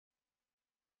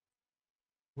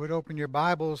Would open your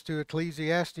Bibles to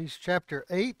Ecclesiastes chapter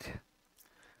 8.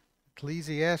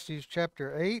 Ecclesiastes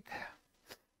chapter 8.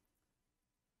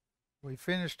 We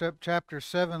finished up chapter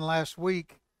 7 last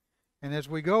week. And as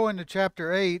we go into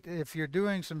chapter 8, if you're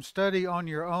doing some study on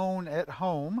your own at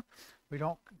home,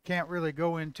 can't really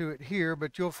go into it here,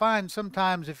 but you'll find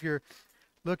sometimes if you're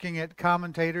looking at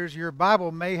commentators, your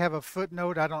Bible may have a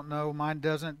footnote. I don't know, mine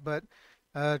doesn't, but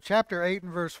chapter 8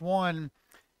 and verse 1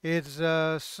 is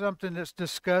something that's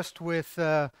discussed with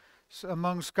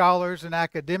among scholars and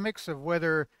academics of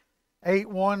whether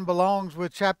 8:1 belongs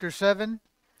with chapter 7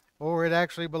 or it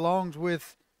actually belongs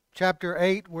with chapter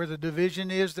 8, where the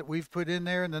division is that we've put in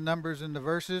there and the numbers and the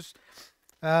verses.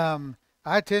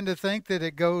 I tend to think that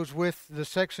it goes with the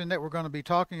section that we're going to be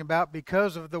talking about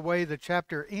because of the way the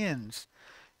chapter ends.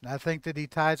 And I think that he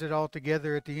ties it all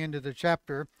together at the end of the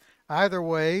chapter. Either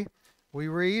way, we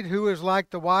read, "Who is like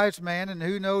the wise man, and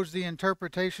who knows the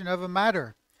interpretation of a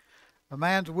matter? A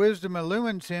man's wisdom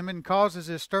illumines him and causes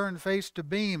his stern face to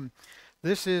beam."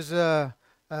 This is,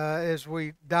 as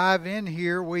we dive in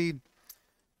here, we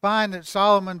find that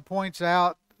Solomon points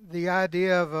out the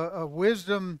idea of a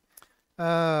wisdom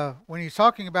when he's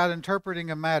talking about interpreting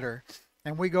a matter.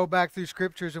 And we go back through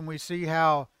scriptures and we see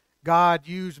how God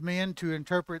used men to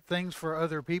interpret things for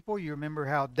other people. You remember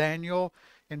how Daniel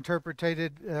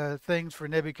interpreted things for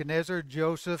Nebuchadnezzar.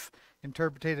 Joseph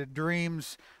interpreted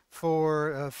dreams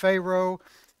for Pharaoh.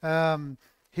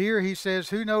 Here he says,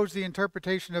 "Who knows the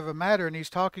interpretation of a matter?" And he's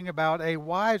talking about a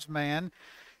wise man.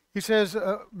 He says,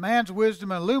 "Man's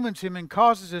wisdom illumines him and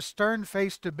causes his stern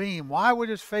face to beam." Why would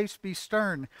his face be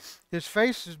stern? His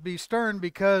face is be stern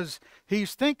because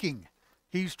he's thinking.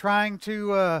 He's trying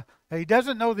to, he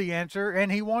doesn't know the answer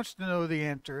and he wants to know the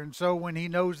answer. And so when he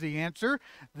knows the answer,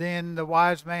 then the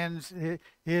wise man's,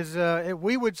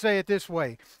 we would say it this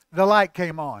way, the light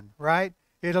came on, right?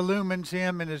 It illumines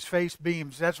him and his face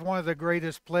beams. That's one of the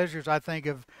greatest pleasures, I think,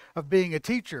 of being a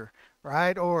teacher,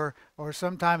 right? Or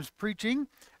sometimes preaching.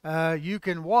 You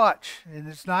can watch, and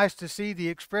it's nice to see the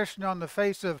expression on the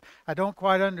face of, I don't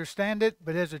quite understand it,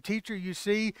 but as a teacher you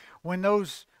see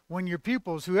when your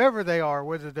pupils, whoever they are,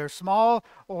 whether they're small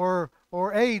or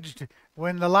aged,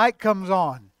 when the light comes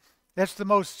on, that's the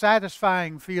most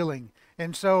satisfying feeling.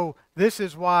 And so this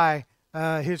is why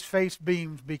his face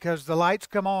beams, because the lights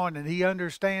come on and he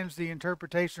understands the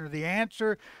interpretation or the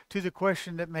answer to the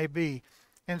question that may be.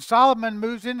 And Solomon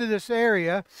moves into this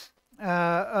area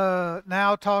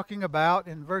now talking about,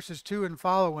 in verses 2 and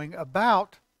following,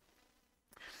 about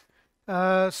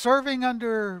serving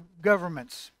under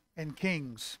governments and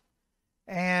kings.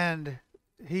 And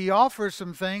he offers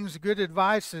some things, good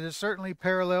advice that is certainly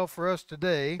parallel for us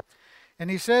today. And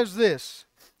he says this,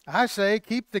 "I say,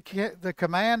 keep the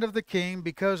command of the king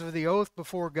because of the oath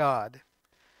before God.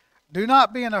 Do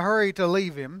not be in a hurry to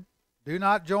leave him. Do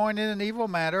not join in an evil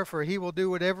matter, for he will do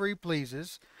whatever he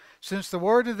pleases. Since the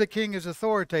word of the king is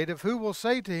authoritative, who will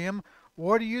say to him,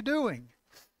 'What are you doing?'"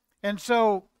 And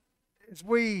so,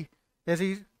 as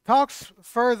he talks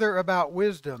further about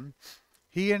wisdom,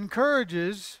 he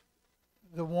encourages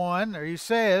the one, or he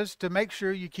says, to make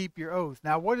sure you keep your oath.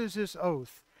 Now, what is this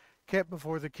oath kept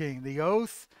before the king? The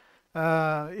oath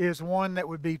is one that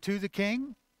would be to the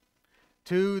king,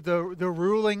 to the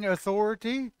ruling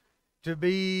authority, to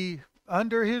be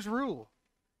under his rule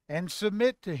and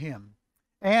submit to him.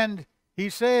 And he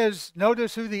says,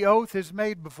 notice who the oath is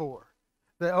made before.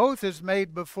 The oath is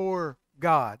made before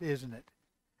God, isn't it?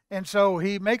 And so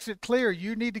he makes it clear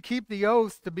you need to keep the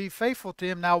oath to be faithful to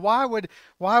him. Now, why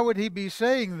would he be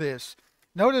saying this?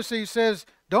 Notice he says,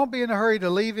 don't be in a hurry to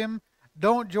leave him.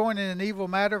 Don't join in an evil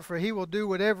matter, for he will do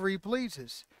whatever he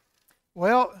pleases.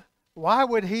 Well, why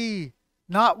would he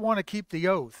not want to keep the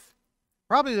oath?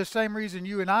 Probably the same reason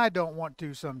you and I don't want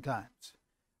to sometimes.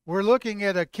 We're looking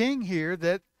at a king here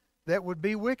that would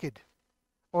be wicked,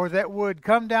 or that would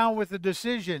come down with a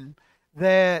decision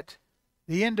that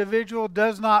the individual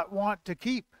does not want to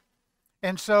keep.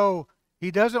 And so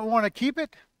he doesn't want to keep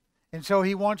it, and so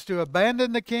he wants to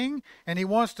abandon the king, and he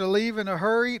wants to leave in a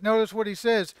hurry. Notice what he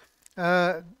says,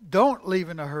 don't leave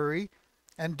in a hurry,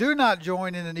 and do not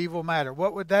join in an evil matter.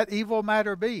 What would that evil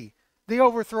matter be? The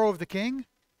overthrow of the king.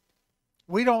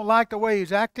 We don't like the way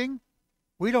he's acting.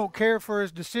 We don't care for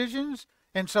his decisions,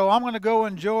 and so I'm going to go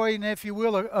and join, if you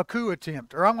will, a coup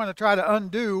attempt, or I'm going to try to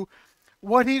undo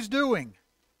what he's doing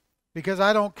because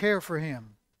I don't care for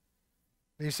him.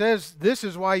 He says this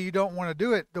is why you don't want to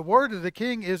do it. The word of the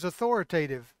king is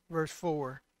authoritative, verse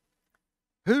 4.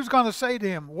 Who's going to say to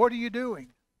him, "What are you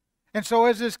doing?" And so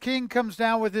as this king comes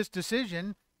down with this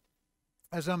decision,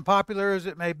 as unpopular as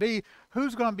it may be,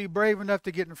 who's going to be brave enough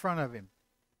to get in front of him?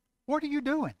 What are you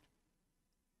doing?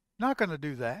 Not going to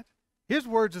do that. His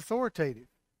word's authoritative.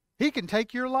 He can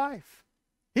take your life.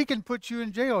 He can put you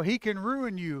in jail. He can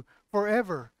ruin you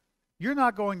forever. You're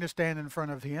not going to stand in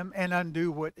front of him and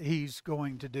undo what he's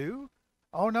going to do.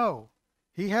 Oh, no.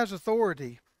 He has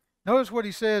authority. Notice what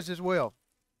he says as well.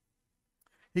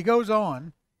 He goes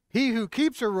on, he who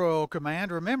keeps a royal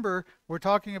command, remember, we're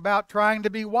talking about trying to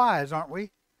be wise, aren't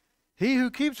we? He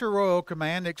who keeps a royal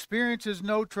command experiences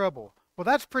no trouble. Well,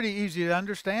 that's pretty easy to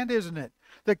understand, isn't it?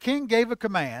 The king gave a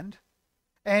command,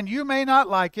 and you may not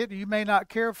like it, you may not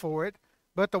care for it,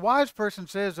 but the wise person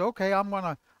says, okay, I'm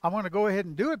gonna go ahead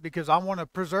and do it because I want to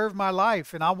preserve my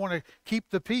life and I want to keep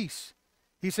the peace.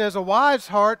 He says a wise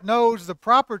heart knows the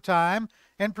proper time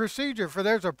and procedure, for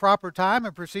there's a proper time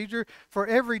and procedure for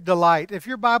every delight. If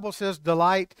your Bible says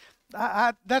delight,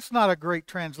 that's not a great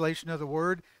translation of the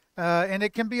word, and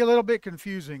it can be a little bit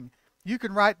confusing. You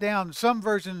can write down, some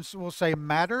versions will say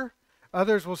matter,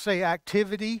 others will say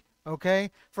activity, okay?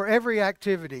 For every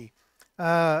activity,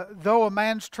 though a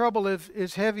man's trouble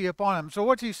is heavy upon him. So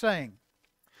what's he saying?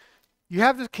 You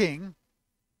have the king,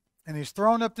 and he's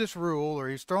thrown up this rule, or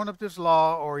he's thrown up this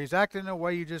law, or he's acting in a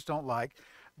way you just don't like.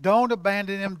 Don't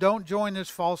abandon him. Don't join this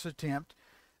false attempt.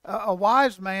 A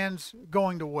wise man's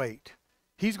going to wait.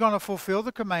 He's going to fulfill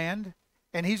the command,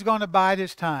 and he's going to bide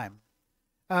his time.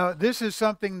 This is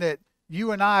something that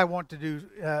you and I want to do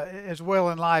as well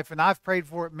in life, and I've prayed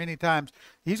for it many times.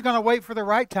 He's going to wait for the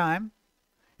right time.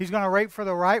 He's going to wait for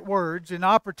the right words and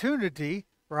opportunity,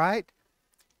 right,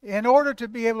 in order to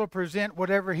be able to present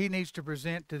whatever he needs to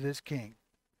present to this king.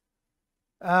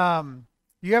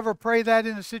 You ever pray that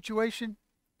in a situation?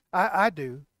 I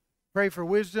do. Pray for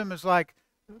wisdom. It's like,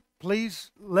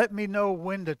 please let me know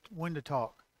when to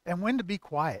talk and when to be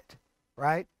quiet,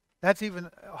 right? That's even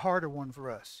a harder one for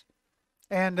us.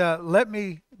 And let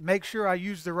me make sure I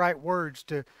use the right words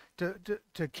to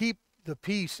keep the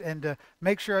peace, and to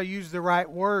make sure I use the right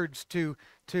words to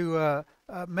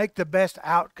make the best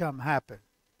outcome happen.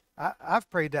 I've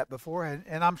prayed that before,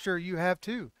 and I'm sure you have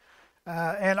too.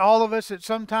 And all of us at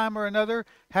some time or another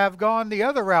have gone the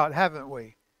other route, haven't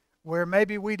we? Where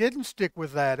maybe we didn't stick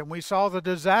with that, and we saw the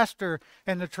disaster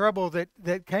and the trouble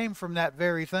that came from that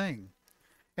very thing.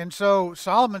 And so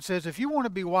Solomon says, if you want to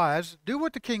be wise, do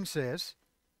what the king says,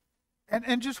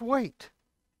 and just wait,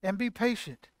 and be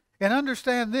patient. And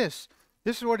understand this.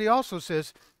 This is what he also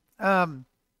says. Even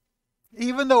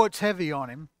though it's heavy on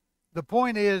him, the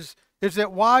point is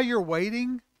that while you're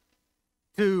waiting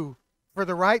for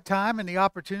the right time and the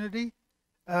opportunity,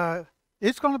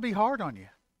 it's going to be hard on you.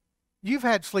 You've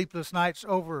had sleepless nights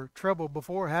over trouble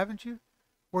before, haven't you?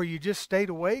 Where you just stayed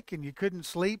awake and you couldn't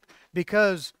sleep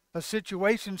because a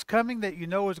situation's coming that you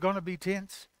know is going to be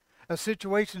tense. A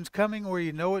situation's coming where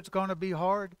you know it's going to be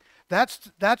hard.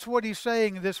 That's what he's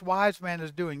saying this wise man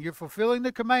is doing. You're fulfilling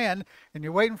the command and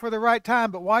you're waiting for the right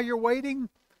time, but while you're waiting,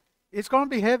 it's going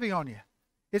to be heavy on you.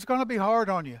 It's going to be hard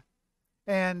on you.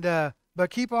 And but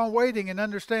keep on waiting, and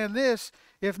understand this.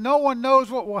 If no one knows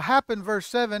what will happen, verse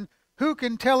 7, who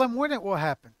can tell him when it will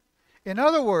happen? In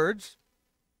other words,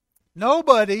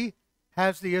 nobody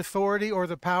has the authority or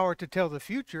the power to tell the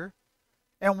future.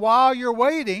 And while you're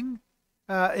waiting,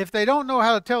 if they don't know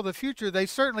how to tell the future, they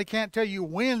certainly can't tell you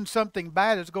when something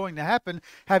bad is going to happen.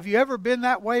 Have you ever been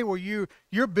that way where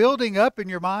you're building up in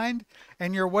your mind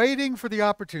and you're waiting for the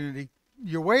opportunity,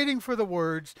 you're waiting for the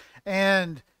words,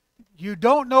 and you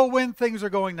don't know when things are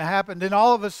going to happen, then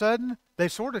all of a sudden they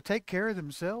sort of take care of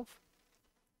themselves?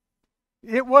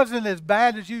 It wasn't as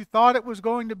bad as you thought it was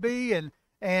going to be,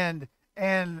 and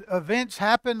events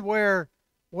happened where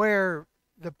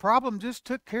the problem just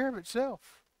took care of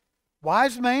itself.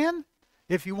 Wise man,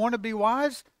 if you want to be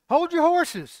wise, hold your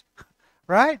horses,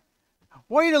 right?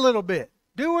 Wait a little bit.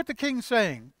 Do what the king's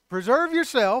saying. Preserve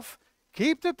yourself.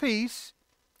 Keep the peace.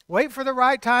 Wait for the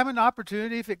right time and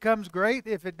opportunity. If it comes, great.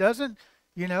 If it doesn't,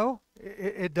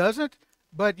 it doesn't.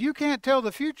 But you can't tell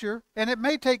the future, and it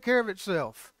may take care of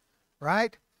itself,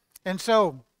 right? And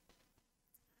so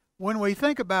when we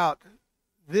think about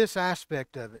this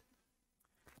aspect of it,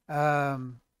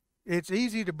 it's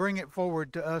easy to bring it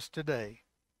forward to us today,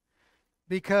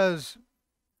 because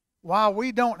while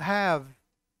we don't have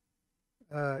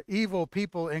evil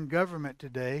people in government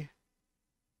today,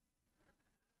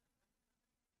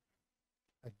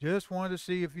 I just wanted to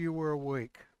see if you were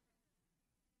awake.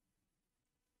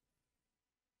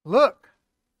 Look,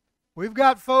 we've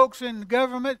got folks in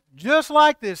government just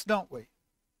like this, don't we?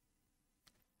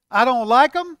 I don't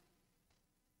like them.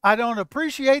 I don't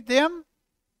appreciate them.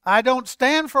 I don't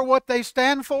stand for what they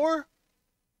stand for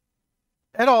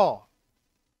at all.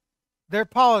 Their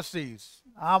policies,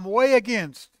 I'm way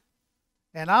against.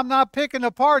 And I'm not picking a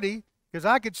party, Because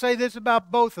I could say this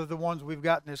about both of the ones we've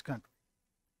got in this country.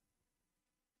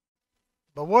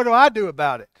 But what do I do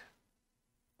about it?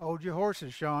 Hold your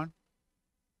horses, Sean.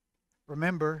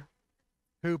 Remember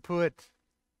who put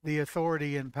the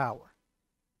authority in power.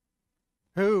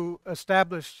 Who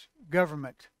established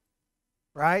government,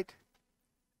 right?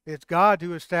 It's God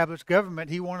who established government.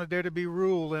 He wanted there to be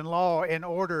rule and law and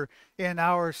order in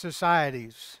our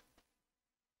societies.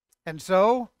 And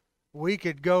so, we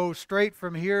could go straight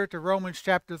from here to Romans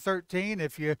chapter 13.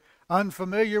 If you're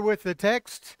unfamiliar with the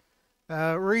text,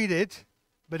 read it.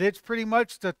 But it's pretty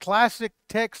much the classic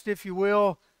text, if you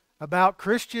will, about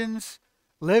Christians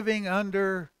living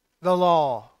under the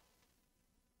law.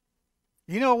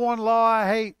 You know one law I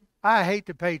hate? I hate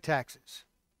to pay taxes.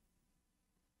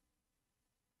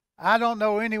 I don't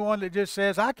know anyone that just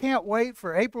says, I can't wait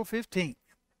for April 15th.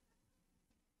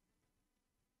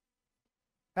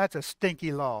 That's a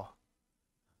stinky law.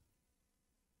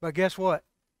 But guess what?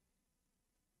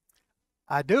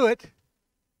 I do it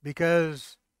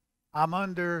because I'm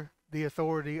under the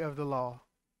authority of the law.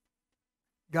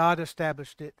 God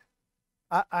established it.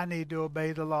 I need to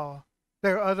obey the law.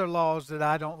 There are other laws that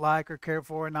I don't like or care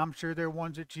for, and I'm sure there are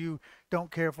ones that you don't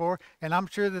care for. And I'm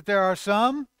sure that there are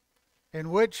some in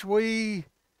which we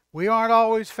aren't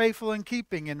always faithful in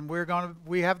keeping, and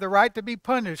we have the right to be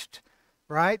punished,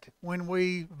 right, when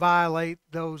we violate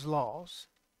those laws.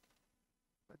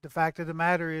 But the fact of the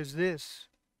matter is this: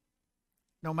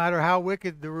 no matter how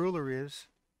wicked the ruler is,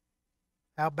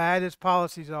 how bad his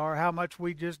policies are, how much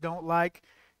we just don't like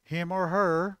him or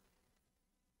her,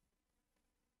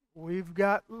 we've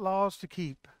got laws to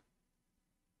keep.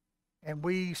 And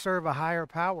we serve a higher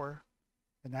power.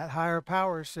 And that higher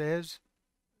power says,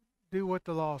 do what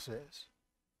the law says.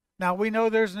 Now, we know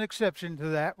there's an exception to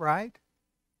that, right?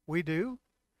 We do.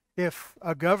 If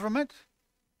a government,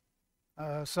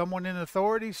 someone in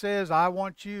authority says, I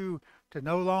want you to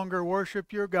no longer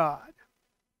worship your God,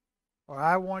 or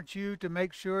I want you to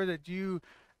make sure that you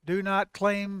do not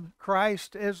claim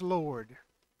Christ as Lord.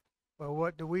 Well,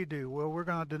 what do? Well, we're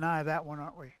going to deny that one,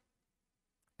 aren't we?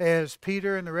 As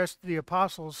Peter and the rest of the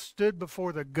apostles stood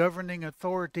before the governing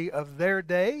authority of their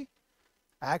day,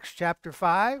 Acts chapter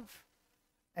 5,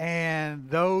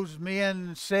 and those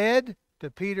men said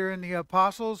to Peter and the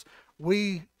apostles,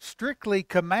 we strictly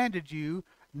commanded you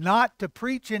not to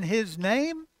preach in his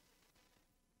name,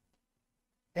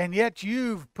 and yet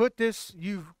you've put this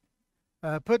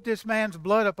man's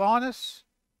blood upon us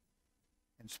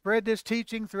and spread this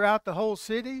teaching throughout the whole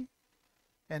city.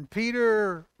 And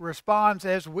Peter responds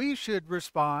as we should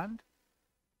respond,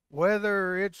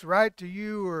 whether it's right to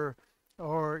you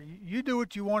or you do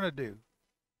what you want to do.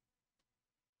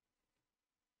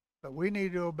 But we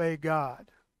need to obey God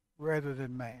rather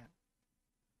than man.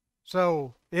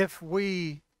 So if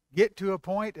we get to a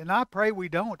point, and I pray we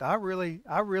don't, I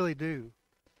really do,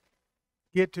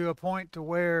 get to a point to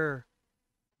where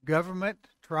government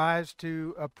tries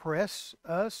to oppress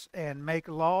us and make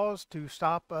laws to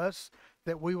stop us,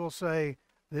 that we will say,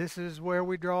 this is where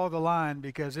we draw the line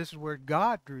because this is where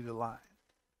God drew the line.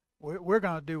 We're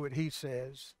going to do what he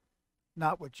says,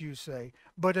 not what you say.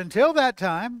 But until that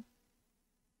time,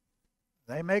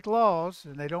 they make laws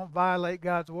and they don't violate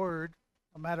God's word,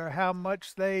 no matter how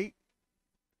much they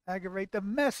aggravate the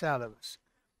mess out of us.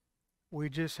 We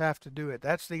just have to do it.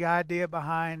 That's the idea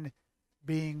behind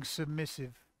being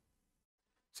submissive.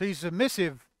 See,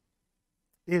 submissive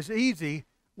is easy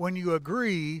when you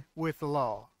agree with the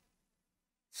law.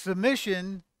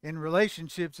 Submission in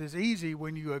relationships is easy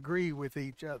when you agree with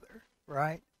each other,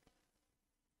 right?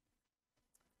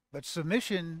 But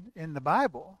submission in the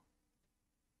Bible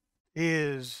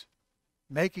is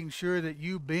making sure that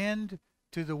you bend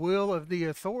to the will of the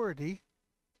authority.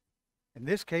 In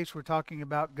this case, we're talking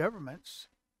about governments.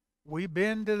 We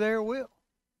bend to their will.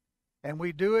 And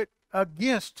we do it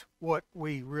against what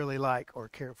we really like or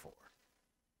care for.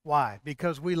 Why?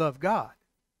 Because we love God.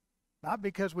 Not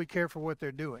because we care for what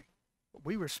they're doing. But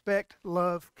we respect,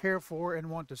 love, care for,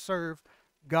 and want to serve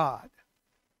God.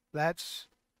 That's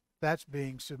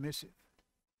being submissive.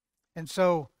 And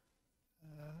so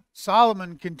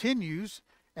Solomon continues,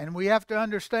 and we have to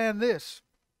understand this,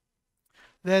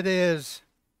 that is,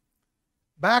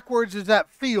 backwards as that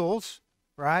feels,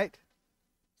 right,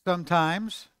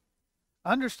 sometimes,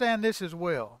 understand this as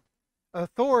well.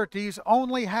 Authorities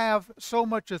only have so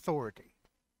much authority.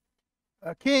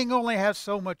 A king only has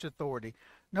so much authority.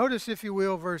 Notice, if you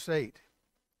will, verse 8.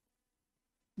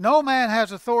 No man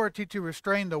has authority to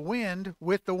restrain the wind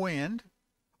with the wind,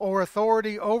 or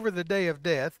authority over the day of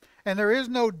death, and there is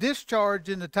no discharge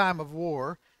in the time of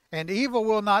war, and evil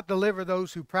will not deliver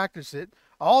those who practice it.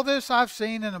 All this I've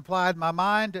seen and applied my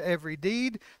mind to every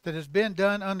deed that has been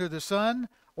done under the sun,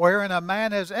 wherein a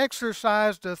man has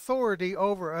exercised authority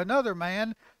over another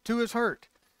man to his hurt.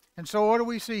 And so what do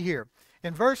we see here?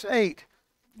 In verse 8,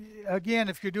 again,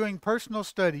 if you're doing personal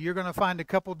study, you're going to find a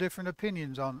couple different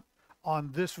opinions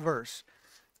on this verse.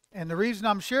 And the reason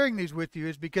I'm sharing these with you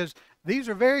is because these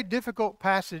are very difficult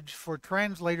passages for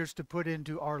translators to put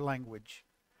into our language.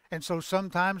 And so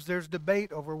sometimes there's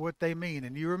debate over what they mean.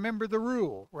 And you remember the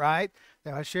rule, right,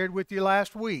 that I shared with you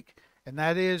last week. And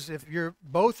that is, if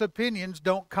both opinions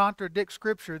don't contradict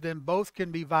Scripture, then both can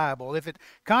be viable. If it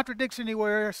contradicts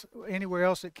anywhere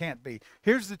else, it can't be.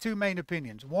 Here's the two main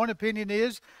opinions. One opinion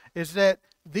is that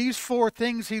these four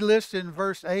things he lists in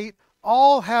verse 8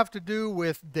 all have to do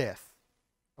with death.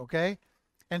 Okay?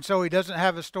 And so he doesn't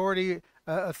have authority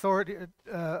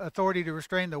to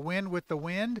restrain the wind with the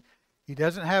wind. He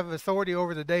doesn't have authority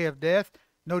over the day of death.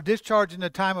 No discharge in the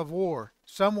time of war.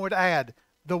 Some would add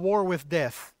the war with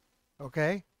death.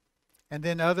 Okay? And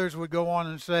then others would go on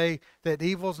and say that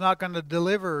evil's not going to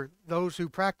deliver those who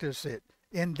practice it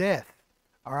in death.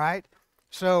 All right?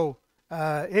 So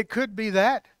it could be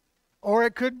that, or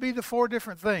it could be the four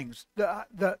different things.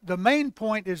 The main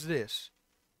point is this.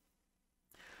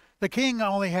 The king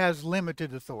only has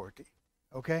limited authority.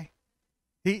 Okay?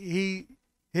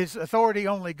 His authority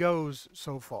only goes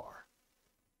so far.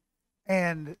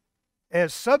 And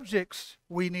as subjects,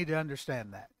 we need to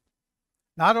understand that.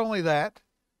 Not only that,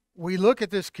 we look at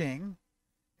this king,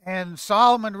 and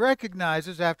Solomon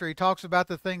recognizes, after he talks about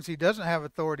the things he doesn't have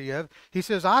authority of, he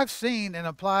says, I've seen and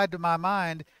applied to my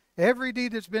mind every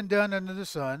deed that's been done under the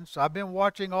sun. So I've been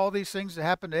watching all these things that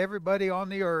happen to everybody on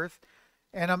the earth,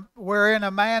 and wherein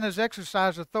a man has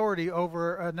exercised authority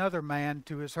over another man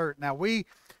to his hurt. Now, we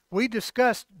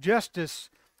discussed justice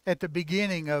at the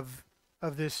beginning of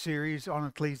this series on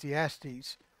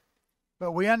Ecclesiastes.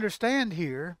 But we understand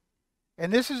here,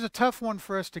 and this is a tough one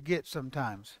for us to get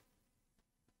sometimes.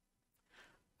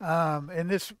 And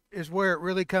this is where it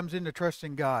really comes into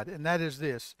trusting God, and that is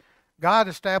this. God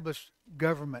established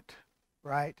government,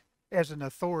 right, as an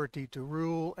authority to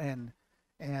rule and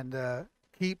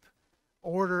keep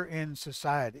order in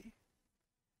society.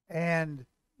 And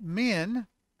men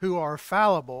who are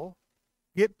fallible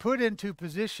get put into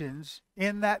positions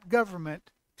in that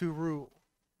government to rule.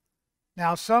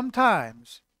 Now,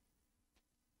 sometimes,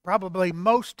 probably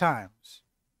most times,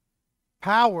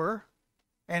 power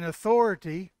and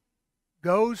authority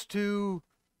goes to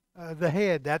the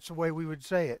head. That's the way we would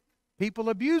say it. People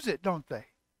abuse it, don't they?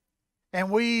 And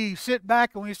we sit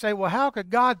back and we say, well, how could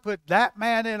God put that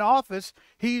man in office?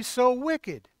 He's so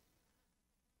wicked.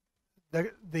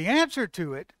 The answer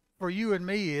to it for you and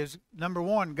me is, number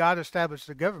one, God established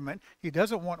the government. He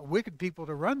doesn't want wicked people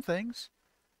to run things.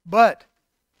 But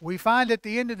we find at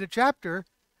the end of the chapter,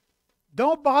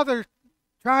 don't bother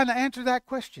trying to answer that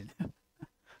question.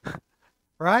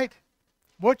 Right?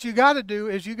 What you got to do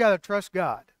is you got to trust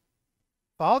God.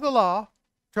 Follow the law,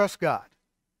 trust God.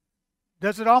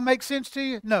 Does it all make sense to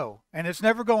you? No. And it's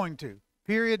never going to.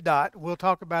 Period, dot. We'll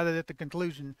talk about it at the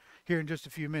conclusion here in just a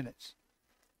few minutes.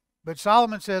 But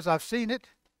Solomon says, I've seen it,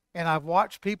 and I've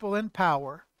watched people in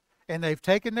power, and they've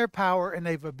taken their power and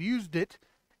they've abused it,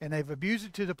 and they've abused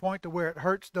it to the point to where it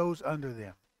hurts those under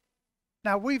them.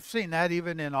 Now, we've seen that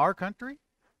even in our country,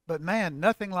 but man,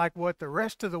 nothing like what the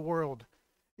rest of the world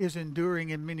is enduring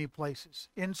in many places.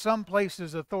 In some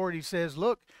places, authority says,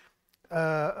 look,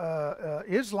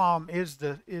 Islam is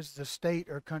the state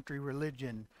or country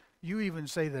religion. You even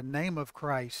say the name of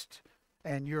Christ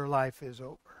and your life is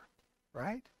over,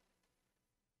 right?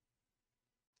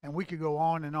 And we could go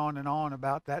on and on and on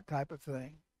about that type of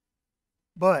thing.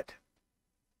 But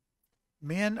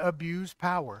men abuse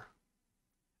power.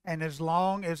 And as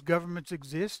long as governments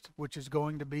exist, which is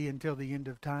going to be until the end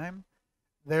of time,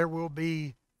 there will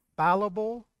be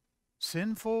fallible,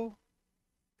 sinful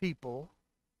people,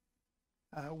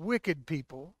 wicked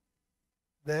people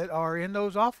that are in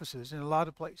those offices in a lot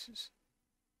of places.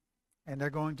 And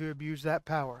they're going to abuse that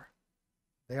power.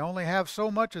 They only have so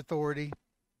much authority,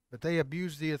 but they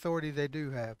abuse the authority they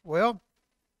do have. Well,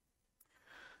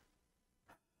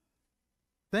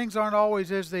 things aren't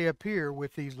always as they appear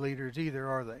with these leaders either,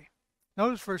 are they?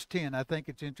 Notice verse 10. I think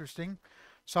it's interesting.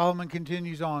 Solomon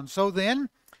continues on. So then,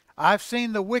 I've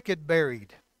seen the wicked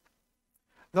buried,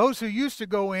 those who used to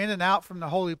go in and out from the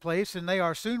holy place, and they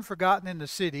are soon forgotten in the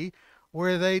city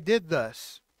where they did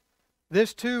thus.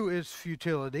 This too is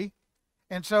futility.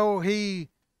 And so he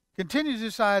continues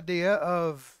this idea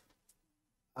of,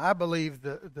 I believe,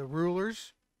 the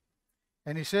rulers.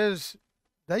 And he says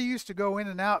they used to go in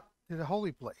and out to the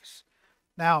holy place.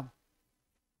 Now,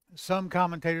 Some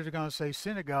commentators are going to say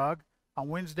synagogue. On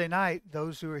Wednesday night,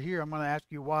 those who are here, I'm going to ask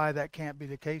you why that can't be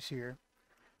the case here.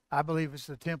 I believe it's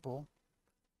the temple.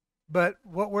 But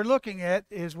what we're looking at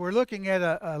is we're looking at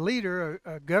a leader,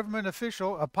 a government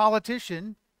official, a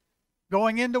politician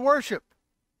going into worship.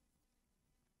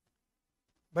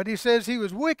 But he says he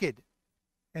was wicked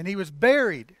and he was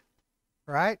buried,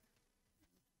 right?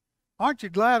 Aren't you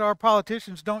glad our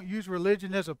politicians don't use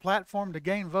religion as a platform to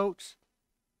gain votes?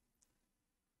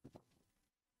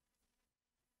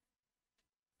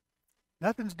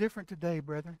 Nothing's different today,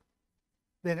 brethren,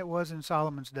 than it was in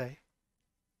Solomon's day.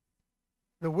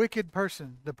 The wicked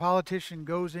person, the politician,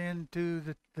 goes into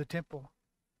the temple,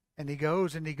 and he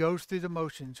goes through the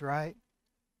motions, right?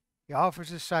 He offers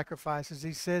his sacrifices.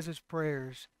 He says his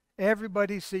prayers.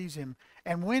 Everybody sees him.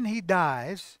 And when he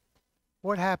dies,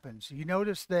 what happens? You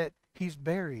notice that he's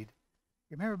buried.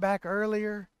 You remember back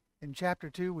earlier in chapter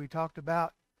 2, we talked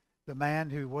about the man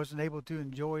who wasn't able to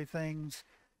enjoy things.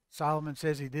 Solomon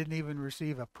says he didn't even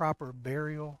receive a proper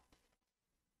burial.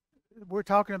 We're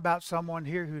talking about someone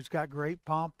here who's got great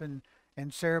pomp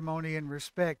and ceremony and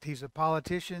respect. He's a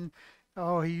politician.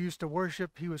 Oh, he used to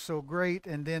worship. He was so great.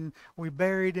 And then we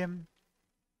buried him.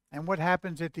 And what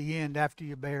happens at the end after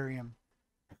you bury him?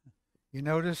 You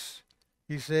notice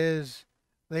he says,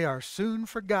 they are soon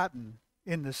forgotten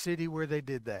in the city where they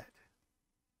did that.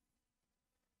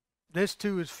 This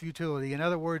too is futility. In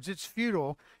other words, it's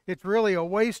futile. It's really a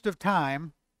waste of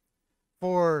time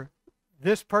for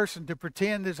this person to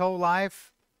pretend his whole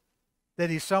life that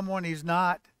he's someone he's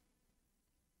not.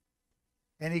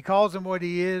 And he calls him what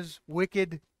he is,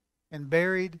 wicked and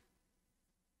buried.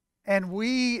 And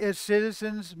we as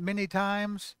citizens, many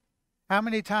times, how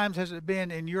many times has it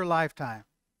been in your lifetime?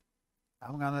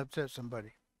 I'm going to upset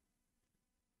somebody.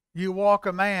 You walk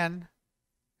a man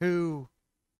who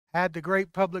had the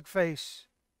great public face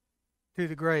to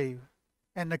the grave,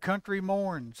 and the country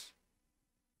mourns.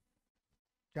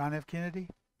 John F. Kennedy,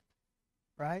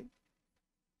 right?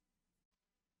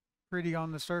 Pretty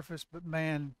on the surface, but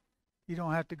man, you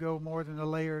don't have to go more than a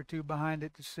layer or two behind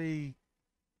it to see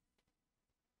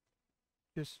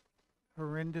just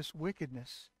horrendous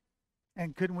wickedness.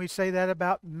 And couldn't we say that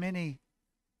about many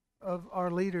of our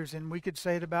leaders? And we could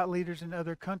say it about leaders in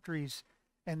other countries.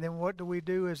 And then what do we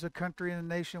do as a country and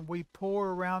a nation? We pour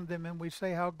around them and we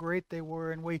say how great they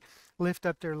were and we lift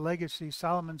up their legacy.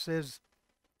 Solomon says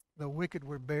the wicked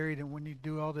were buried, and when you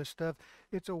do all this stuff,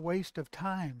 it's a waste of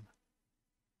time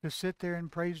to sit there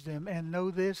and praise them. And know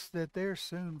this, that they're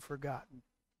soon forgotten.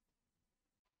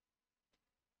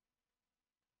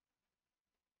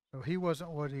 So he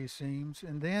wasn't what he seems.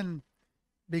 And then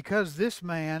because this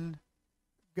man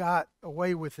got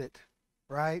away with it,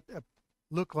 right?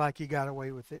 Looked like he got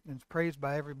away with it and is praised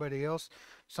by everybody else.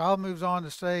 Solomon moves on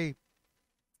to say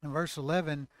in verse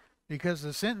 11, because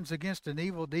the sentence against an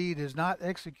evil deed is not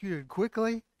executed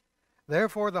quickly,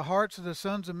 therefore the hearts of the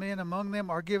sons of men among them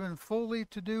are given fully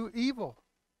to do evil.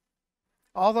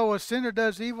 Although a sinner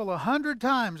does evil 100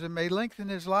 times and may lengthen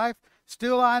his life,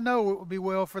 still I know it will be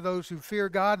well for those who fear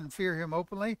God and fear him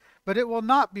openly, but it will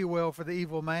not be well for the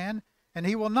evil man, and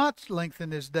he will not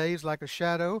lengthen his days like a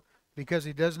shadow, because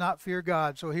he does not fear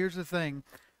God. So here's the thing.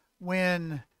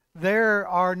 When there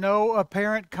are no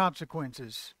apparent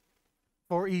consequences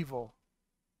for evil,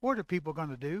 what are people going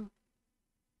to do?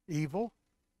 Evil.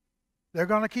 They're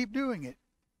going to keep doing it.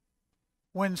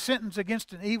 When sentence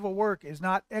against an evil work is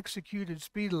not executed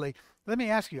speedily, let me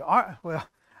ask you, well,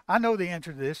 I know the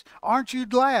answer to this. Aren't you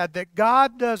glad that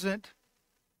God doesn't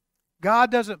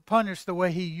punish the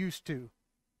way he used to?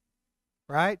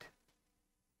 Right?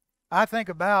 I think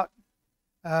about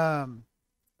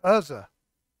Uzzah.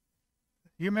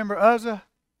 You remember Uzzah?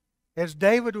 As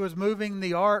David was moving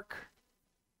the ark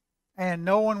and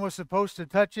no one was supposed to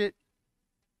touch it,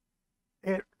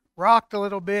 it rocked a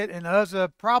little bit, and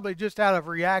Uzzah, probably just out of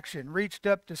reaction, reached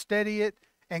up to steady it,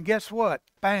 and guess what?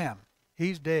 Bam!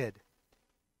 He's dead.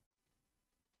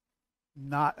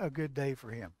 Not a good day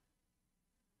for him.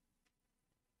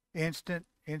 Instant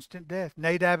death.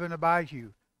 Nadab and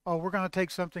Abihu. Oh, we're going to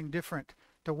take something different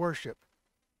to worship.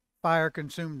 Fire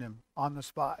consumed him on the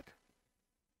spot.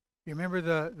 You remember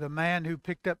the man who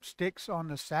picked up sticks on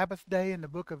the Sabbath day in the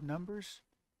book of Numbers?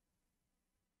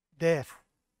 Death,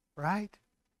 right?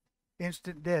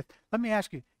 Instant death. Let me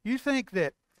ask you, you think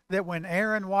that when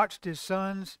Aaron watched his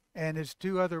sons and his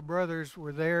two other brothers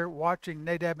were there watching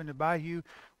Nadab and Abihu,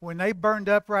 when they burned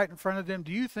up right in front of them,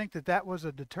 do you think that was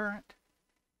a deterrent?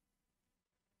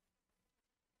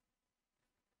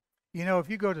 You know, if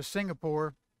you go to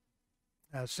Singapore,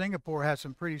 Singapore has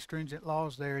some pretty stringent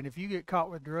laws there, and if you get caught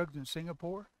with drugs in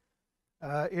Singapore,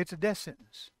 it's a death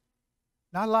sentence.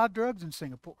 Not a lot of drugs in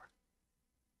Singapore,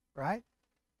 right?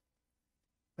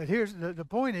 But here's the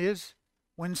point is,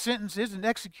 when sentence isn't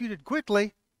executed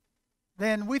quickly,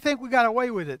 then we think we got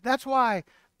away with it. That's why,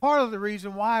 part of the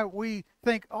reason why we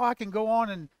think, oh, I can go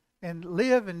on and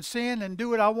live and sin and do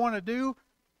what I want to do.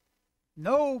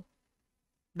 No,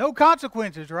 no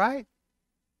consequences, right?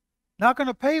 Not going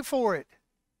to pay for it,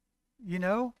 you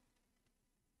know.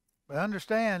 But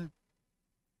understand,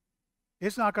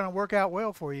 it's not going to work out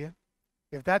well for you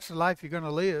if that's the life you're going to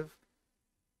live.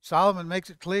 Solomon makes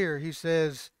it clear. He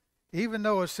says, even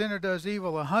though a sinner does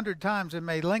evil 100 times, it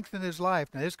may lengthen his life.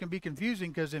 Now, this can be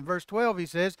confusing because in verse 12 he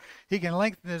says he can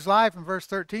lengthen his life. In verse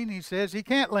 13 he says he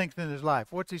can't lengthen his life.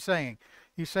 What's he saying?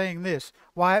 He's saying this: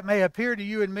 why, it may appear to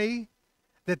you and me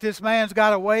that this man's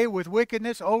got away with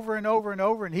wickedness over and over and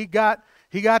over, and he got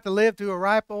to live to a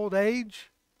ripe old age,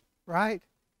 right?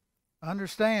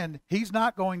 Understand, he's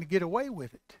not going to get away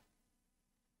with it.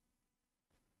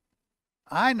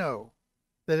 I know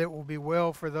that it will be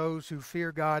well for those who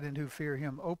fear God and who fear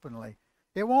him openly.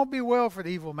 It won't be well for the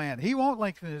evil man. He won't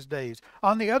lengthen his days.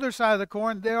 On the other side of the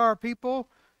coin, there are people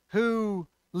who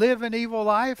live an evil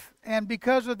life, and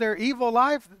because of their evil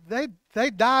life,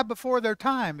 they die before their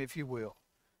time, if you will.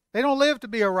 They don't live to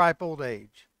be a ripe old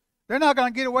age. They're not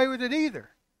going to get away with it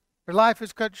either. Their life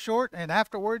is cut short, and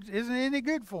afterwards isn't any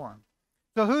good for them.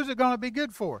 So who's it going to be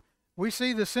good for? We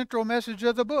see the central message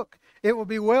of the book. It will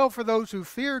be well for those who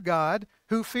fear God,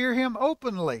 who fear him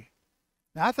openly.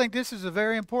 Now, I think this is a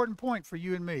very important point for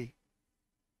you and me.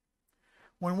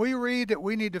 When we read that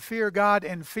we need to fear God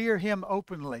and fear him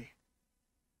openly,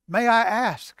 may I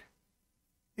ask,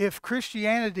 if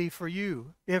Christianity for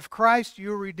you, if Christ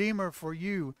your Redeemer for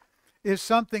you, is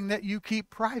something that you keep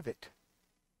private?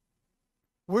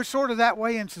 We're sort of that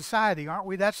way in society, aren't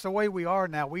we? That's the way we are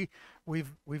now.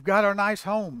 We've got our nice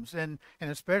homes, and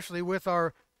especially with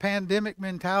our pandemic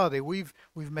mentality, we've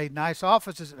made nice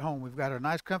offices at home. We've got our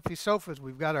nice comfy sofas.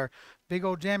 We've got our big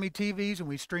old jammy TVs, and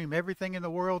we stream everything in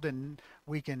the world, and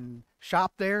we can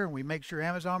shop there, and we make sure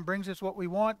Amazon brings us what we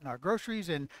want and our groceries,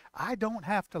 and I don't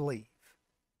have to leave.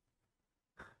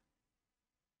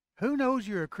 Who knows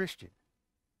you're a Christian?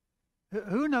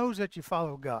 Who knows that you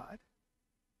follow God?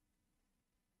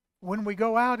 When we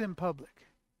go out in public,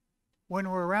 when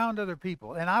we're around other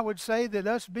people, and I would say that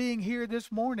us being here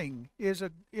this morning is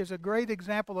a great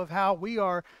example of how we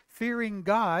are fearing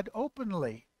God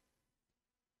openly.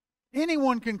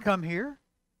 Anyone can come here.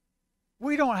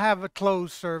 We don't have a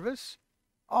closed service.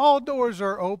 All doors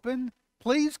are open.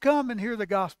 Please come and hear the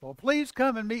gospel. Please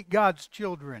come and meet God's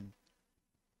children.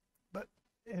 But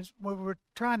as when we're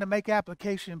trying to make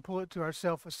application and pull it to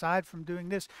ourselves, aside from doing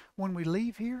this, when we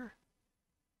leave here,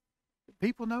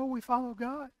 people know we follow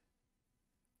God.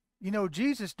 You know,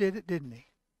 Jesus did it, didn't he?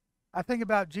 I think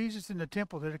about Jesus in the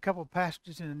temple. There's a couple of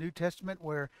passages in the New Testament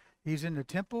where he's in the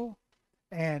temple,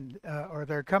 and or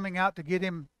they're coming out to get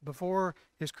him before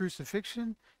his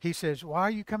crucifixion. He says, "Why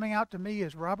are you coming out to me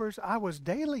as robbers? I was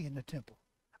daily in the temple.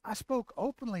 I spoke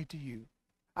openly to you.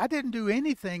 I didn't do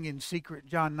anything in secret,"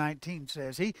 John 19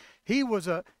 says. He was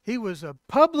a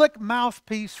public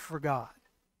mouthpiece for God.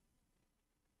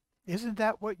 Isn't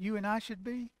that what you and I should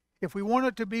be? If we want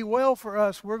it to be well for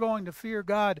us, we're going to fear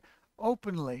God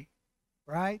openly,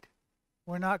 right?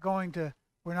 We're not going to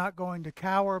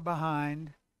cower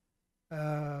behind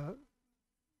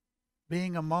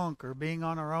being a monk or being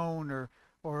on our own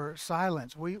or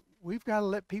silence. We've got to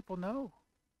let people know,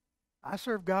 I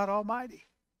serve God Almighty,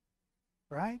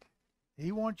 right?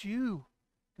 He wants you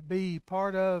to be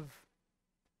part of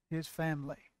his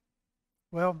family.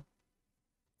 Well,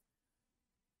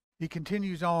 he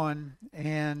continues on,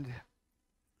 and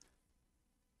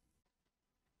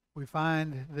we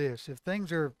find this. If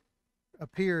things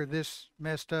appear this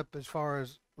messed up as far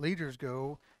as leaders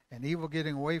go, and evil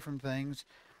getting away from things,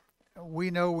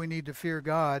 we know we need to fear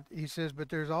God. He says, but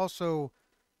there's also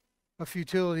a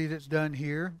futility that's done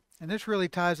here. And this really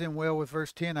ties in well with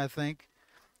verse 10, I think.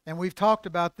 And we've talked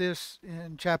about this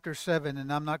in chapter 7,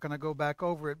 and I'm not going to go back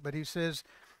over it, but he says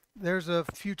there's a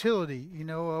futility,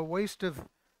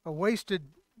 a wasted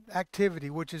activity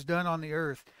which is done on the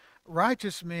earth.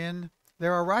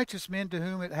 There are righteous men to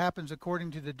whom it happens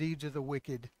according to the deeds of the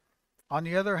wicked. On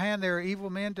the other hand, there are evil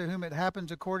men to whom it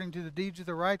happens according to the deeds of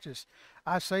the righteous.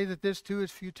 I say that this too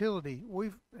is futility.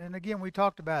 And again, we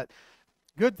talked about it.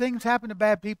 Good things happen to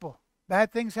bad people.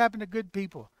 Bad things happen to good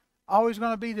people. Always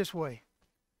going to be this way.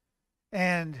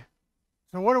 And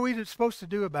so what are we supposed to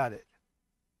do about it?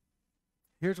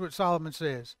 Here's what Solomon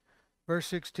says. Verse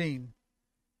 16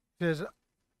 says,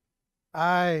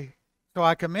 So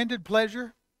I commended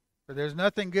pleasure, for there's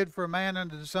nothing good for a man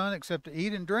under the sun except to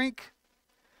eat and drink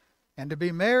and to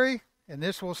be merry, and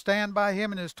this will stand by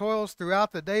him in his toils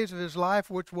throughout the days of his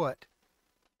life, which what?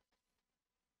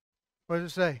 What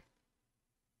does it say?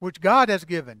 Which God has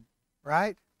given,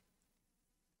 right?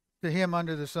 To him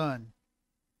under the sun.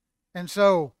 And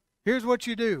so, here's what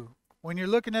you do. When you're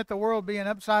looking at the world being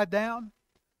upside down,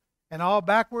 and all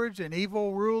backwards, and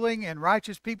evil ruling, and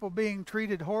righteous people being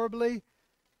treated horribly,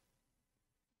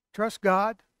 trust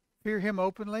God, fear him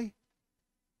openly,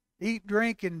 eat,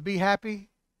 drink, and be happy.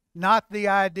 Not the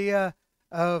idea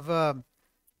of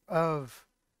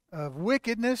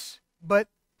wickedness, but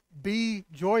be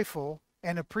joyful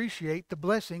and appreciate the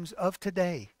blessings of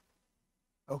today.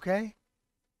 Okay?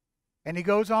 And he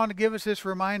goes on to give us this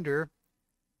reminder,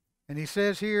 and he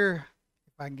says here,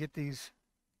 if I can get these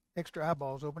extra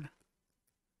eyeballs open.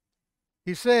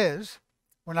 He says,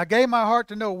 when I gave my heart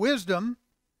to know wisdom,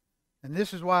 and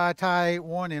this is why I tie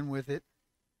 8:1 in with it,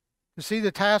 to see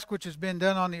the task which has been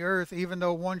done on the earth, even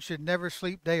though one should never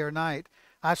sleep day or night,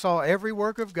 I saw every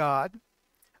work of God.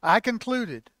 I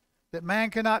concluded that man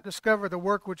cannot discover the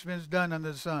work which has been done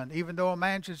under the sun. Even though a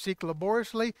man should seek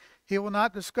laboriously, he will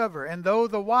not discover. And though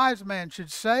the wise man should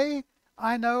say,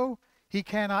 I know, he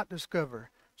cannot discover.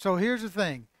 So here's the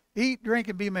thing. Eat, drink,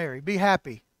 and be merry. Be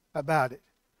happy about it.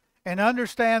 And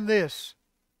understand this.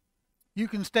 You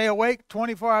can stay awake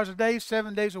 24 hours a day,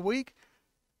 7 days a week,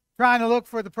 trying to look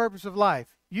for the purpose of life.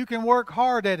 You can work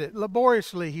hard at it,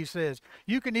 laboriously, he says.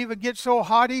 You can even get so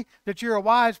haughty that you're a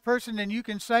wise person and you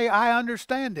can say, I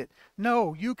understand it.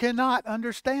 No, you cannot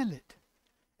understand it.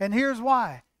 And here's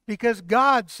why. Because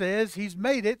God says he's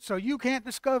made it so you can't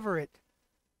discover it.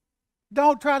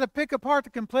 Don't try to pick apart the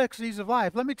complexities of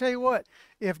life. Let me tell you what.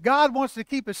 If God wants to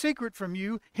keep a secret from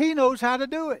you, he knows how to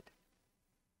do it.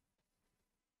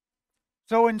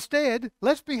 So instead,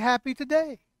 let's be happy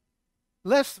today.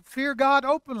 Let's fear God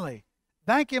openly.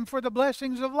 Thank him for the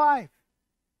blessings of life.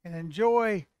 And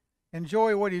enjoy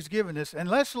what he's given us. And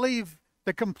let's leave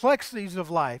the complexities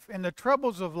of life and the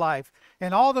troubles of life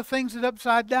and all the things that are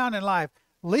upside down in life.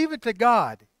 Leave it to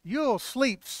God. You'll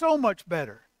sleep so much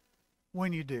better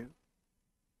when you do.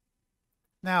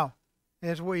 Now,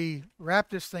 as we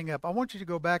wrap this thing up, I want you to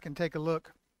go back and take a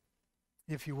look,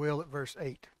 if you will, at verse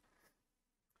 8.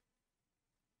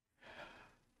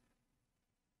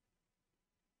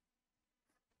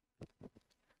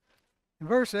 In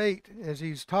verse 8, as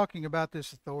he's talking about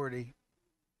this authority,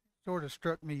 sort of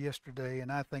struck me yesterday,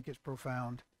 and I think it's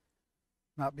profound,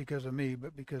 not because of me,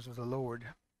 but because of the Lord.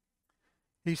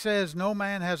 He says, no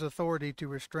man has authority to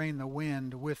restrain the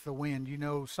wind with the wind. You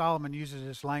know, Solomon uses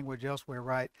this language elsewhere,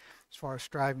 right, as far as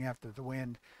striving after the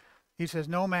wind. He says,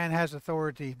 no man has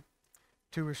authority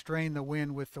to restrain the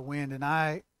wind with the wind. And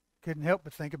I couldn't help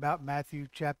but think about Matthew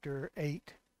chapter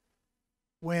 8,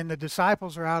 when the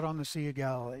disciples are out on the Sea of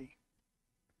Galilee,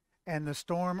 and the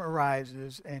storm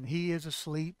arises, and he is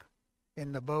asleep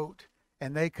in the boat,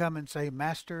 and they come and say,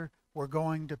 Master, we're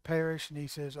going to perish. And he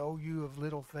says, oh, you of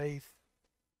little faith.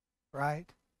 Right?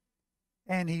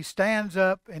 And he stands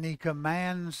up and he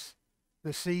commands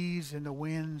the seas and the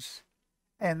winds,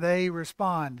 and they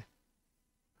respond,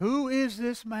 who is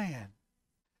this man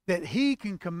that he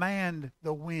can command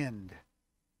the wind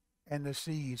and the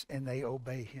seas, and they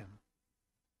obey him?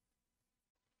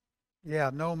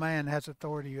 Yeah, no man has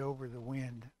authority over the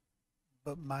wind,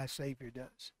 but my Savior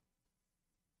does.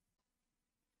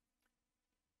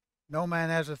 No man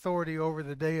has authority over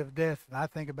the day of death. And I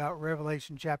think about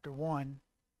Revelation chapter 1,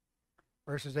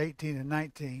 verses 18 and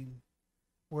 19,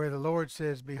 where the Lord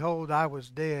says, behold, I was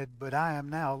dead, but I am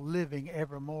now living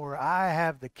evermore. I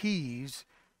have the keys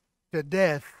to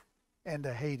death and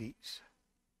to Hades.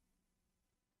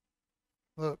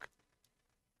 Look,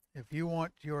 if you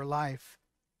want your life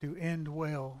to end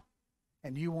well,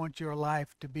 and you want your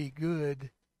life to be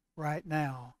good right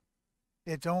now,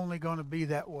 it's only going to be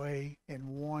that way in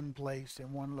one place,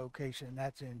 in one location, and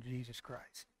that's in Jesus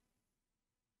Christ.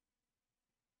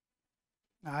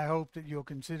 I hope that you'll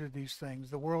consider these things.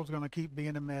 The world's going to keep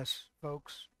being a mess,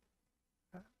 folks.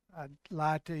 I'd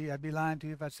lie to you. I'd be lying to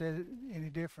you if I said it any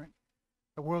different.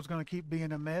 The world's going to keep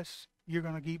being a mess. You're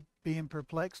going to keep being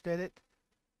perplexed at it.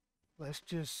 Let's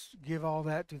just give all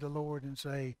that to the Lord and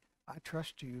say, I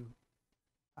trust you.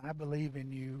 I believe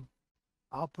in you.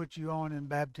 I'll put you on in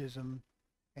baptism,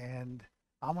 and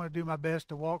I'm going to do my best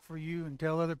to walk for you and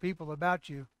tell other people about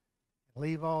you.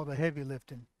 Leave all the heavy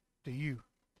lifting to you.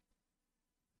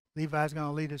 Levi's going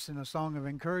to lead us in a song of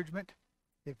encouragement.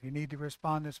 If you need to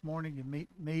respond this morning, you meet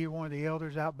me or one of the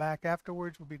elders out back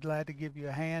afterwards. We'll be glad to give you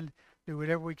a hand, do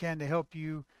whatever we can to help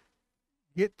you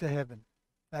get to heaven.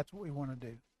 That's what we want to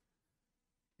do.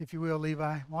 If you will,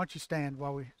 Levi, why don't you stand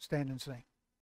while we stand and sing?